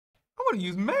want to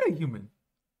use MetaHuman.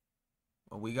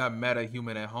 Well, we got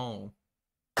MetaHuman at home.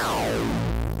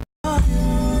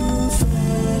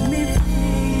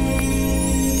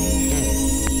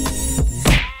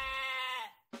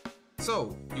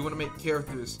 So, you want to make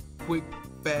characters quick,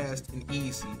 fast, and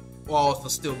easy, while also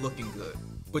still looking good.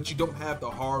 But you don't have the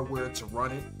hardware to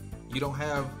run it. You don't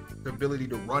have the ability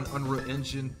to run Unreal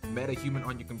Engine MetaHuman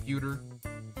on your computer.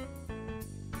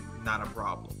 Not a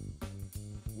problem.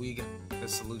 We got a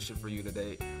solution for you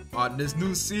today on this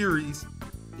new series,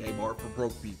 Game Art for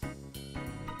Broke People.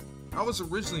 I was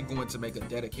originally going to make a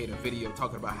dedicated video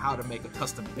talking about how to make a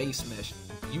custom base mesh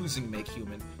using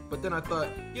MakeHuman, but then I thought,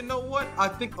 you know what? I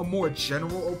think a more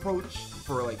general approach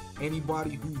for like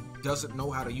anybody who doesn't know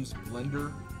how to use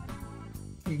Blender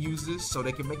can use this, so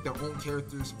they can make their own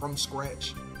characters from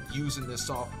scratch using this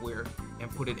software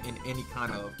and put it in any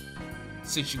kind of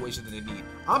situation that they need.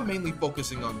 I'm mainly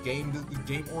focusing on game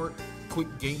art, quick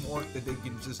game art that they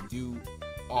can just do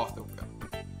off the rip.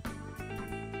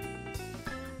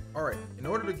 Alright, in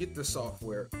order to get this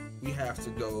software, we have to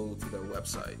go to their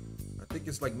website. I think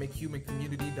it's like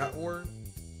makehumancommunity.org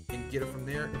and get it from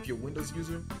there if you're a Windows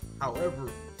user. However,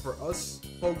 for us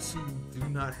folks who do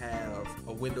not have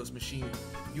a Windows machine,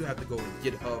 you have to go to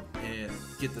GitHub and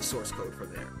get the source code for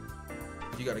there.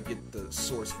 You gotta get the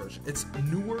source version. It's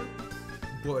newer,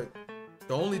 but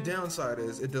the only downside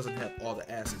is it doesn't have all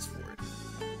the assets for it.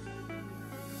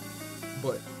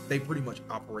 But they pretty much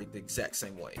operate the exact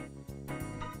same way.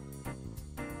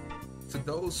 To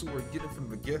those who are getting from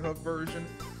the GitHub version,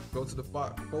 go to the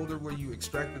folder where you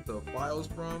extracted the files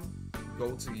from,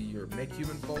 go to your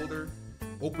MakeHuman folder,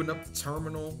 open up the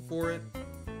terminal for it,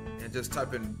 and just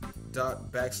type in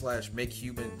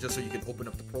 ./MakeHuman just so you can open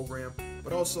up the program.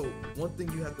 But also, one thing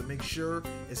you have to make sure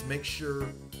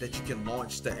that you can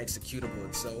launch the executable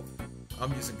itself.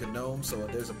 I'm using GNOME, so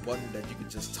there's a button that you can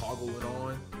just toggle it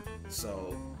on.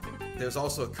 So there's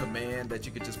also a command that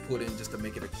you could just put in just to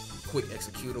make it a quick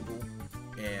executable.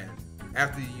 And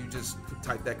after you just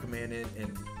type that command in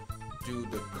and do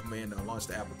the command to launch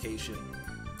the application,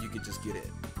 you could just get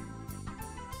in.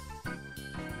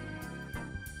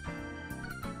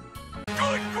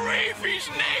 Good grief, he's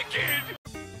naked!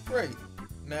 Great.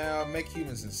 Now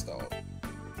MakeHuman's installed.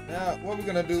 Now what we're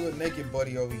gonna do with Naked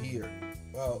Buddy over here?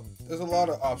 Well, there's a lot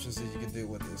of options that you can do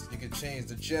with this. You can change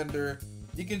the gender,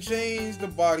 you can change the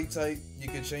body type, you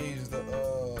can change the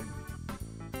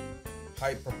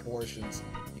height proportions.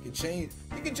 You can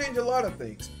change a lot of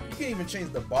things. You can even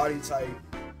change the body type,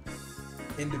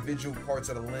 individual parts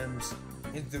of the limbs,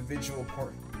 individual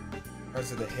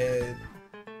parts of the head.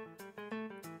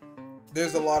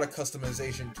 There's a lot of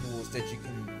customization tools that you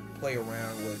can play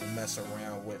around with and mess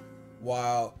around with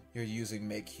while you're using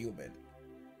MakeHuman.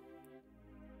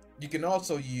 You can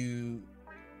also use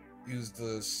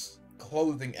the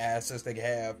clothing assets they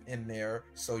have in there,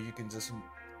 so you can just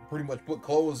pretty much put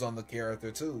clothes on the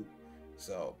character too.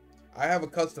 So I have a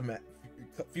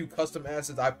few custom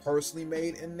assets I personally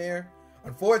made in there.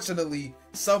 Unfortunately,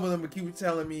 some of them keep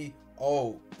telling me,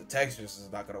 "Oh, the textures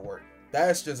is not gonna work."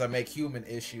 That's just a MakeHuman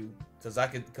issue,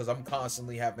 because I'm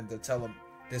constantly having to tell them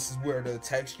this is where the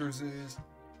textures is,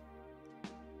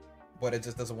 but it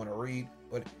just doesn't want to read.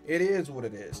 But it is what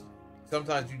it is.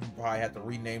 Sometimes you probably have to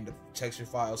rename the texture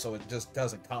file so it just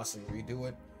doesn't constantly redo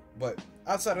it. But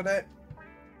outside of that,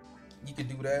 you can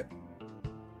do that.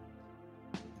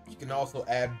 You can also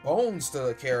add bones to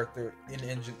the character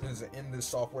in this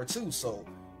software too. So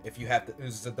if you have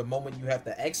to, the moment you have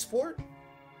to export,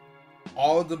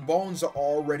 all the bones are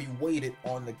already weighted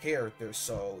on the character,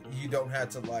 so you don't have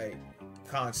to like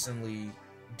constantly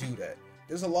do that.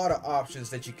 There's a lot of options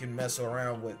that you can mess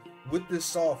around with this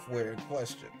software in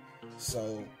question.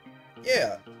 So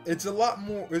yeah, it's a lot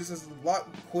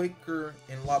quicker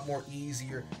and a lot more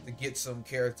easier to get some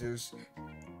characters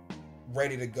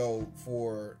ready to go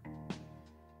for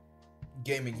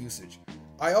gaming usage.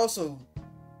 I also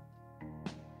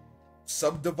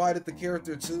subdivided the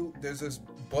character too. There's this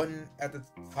button at the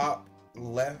top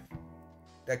left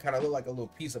that kind of look like a little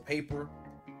piece of paper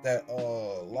that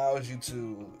allows you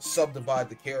to subdivide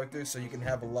the character so you can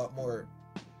have a lot more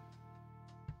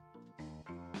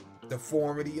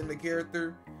deformity in the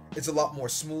character. It's a lot more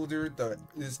smoother.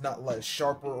 It's not like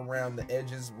sharper around the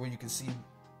edges where you can see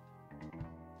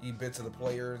bits of the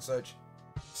player and such.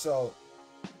 So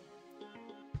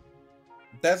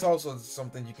that's also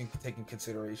something you can take in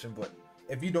consideration. But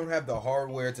if you don't have the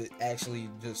hardware to actually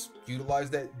just utilize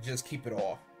that, just keep it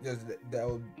off. That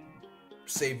will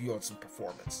save you on some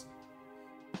performance.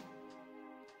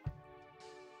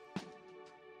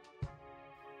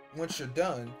 Once you're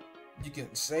done, you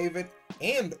can save it,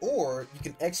 and or you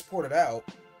can export it out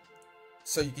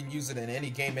so you can use it in any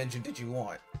game engine that you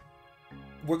want.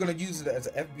 We're going to use it as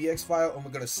an FBX file, and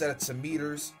we're going to set it to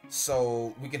meters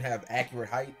so we can have accurate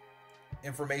height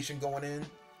information going in.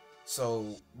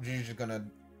 So you're just going to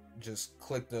just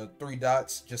click the 3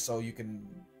 dots just so you can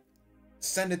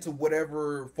send it to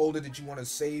whatever folder that you want to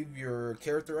save your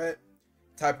character at.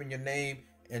 Type in your name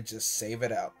and just save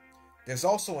it out. There's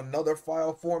also another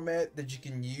file format that you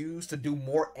can use to do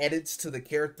more edits to the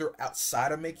character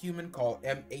outside of MakeHuman called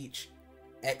MHX2.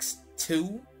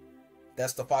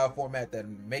 That's the file format that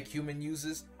MakeHuman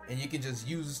uses, and you can just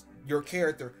use your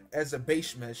character as a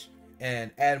base mesh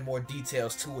and add more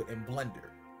details to it in Blender.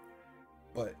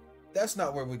 But that's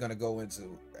not where we're going to go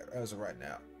into as of right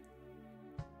now.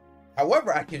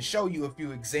 However, I can show you a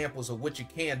few examples of what you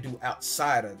can do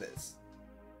outside of this.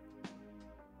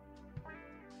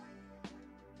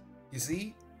 You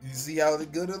see how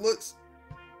good it looks?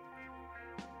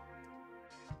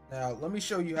 Now, let me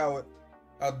show you how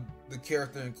the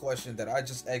character in question that I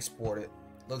just exported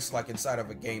looks like inside of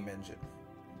a game engine.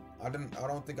 I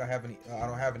don't think I have any. I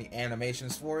don't have any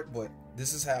animations for it, but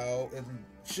this is how it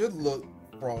should look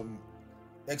from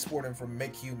exporting from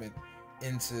MakeHuman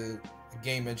into a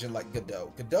game engine like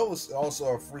Github. Github is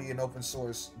also a free and open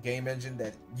source game engine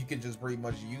that you can just pretty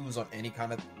much use on any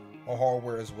kind of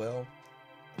hardware as well.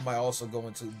 I might also go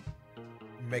into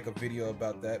make a video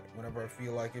about that whenever I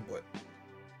feel like it, but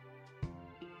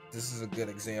this is a good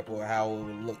example of how it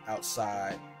will look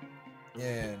outside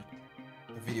in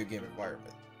a video game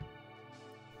environment.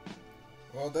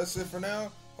 Well, that's it for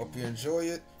now. Hope you enjoy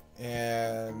it,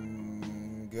 and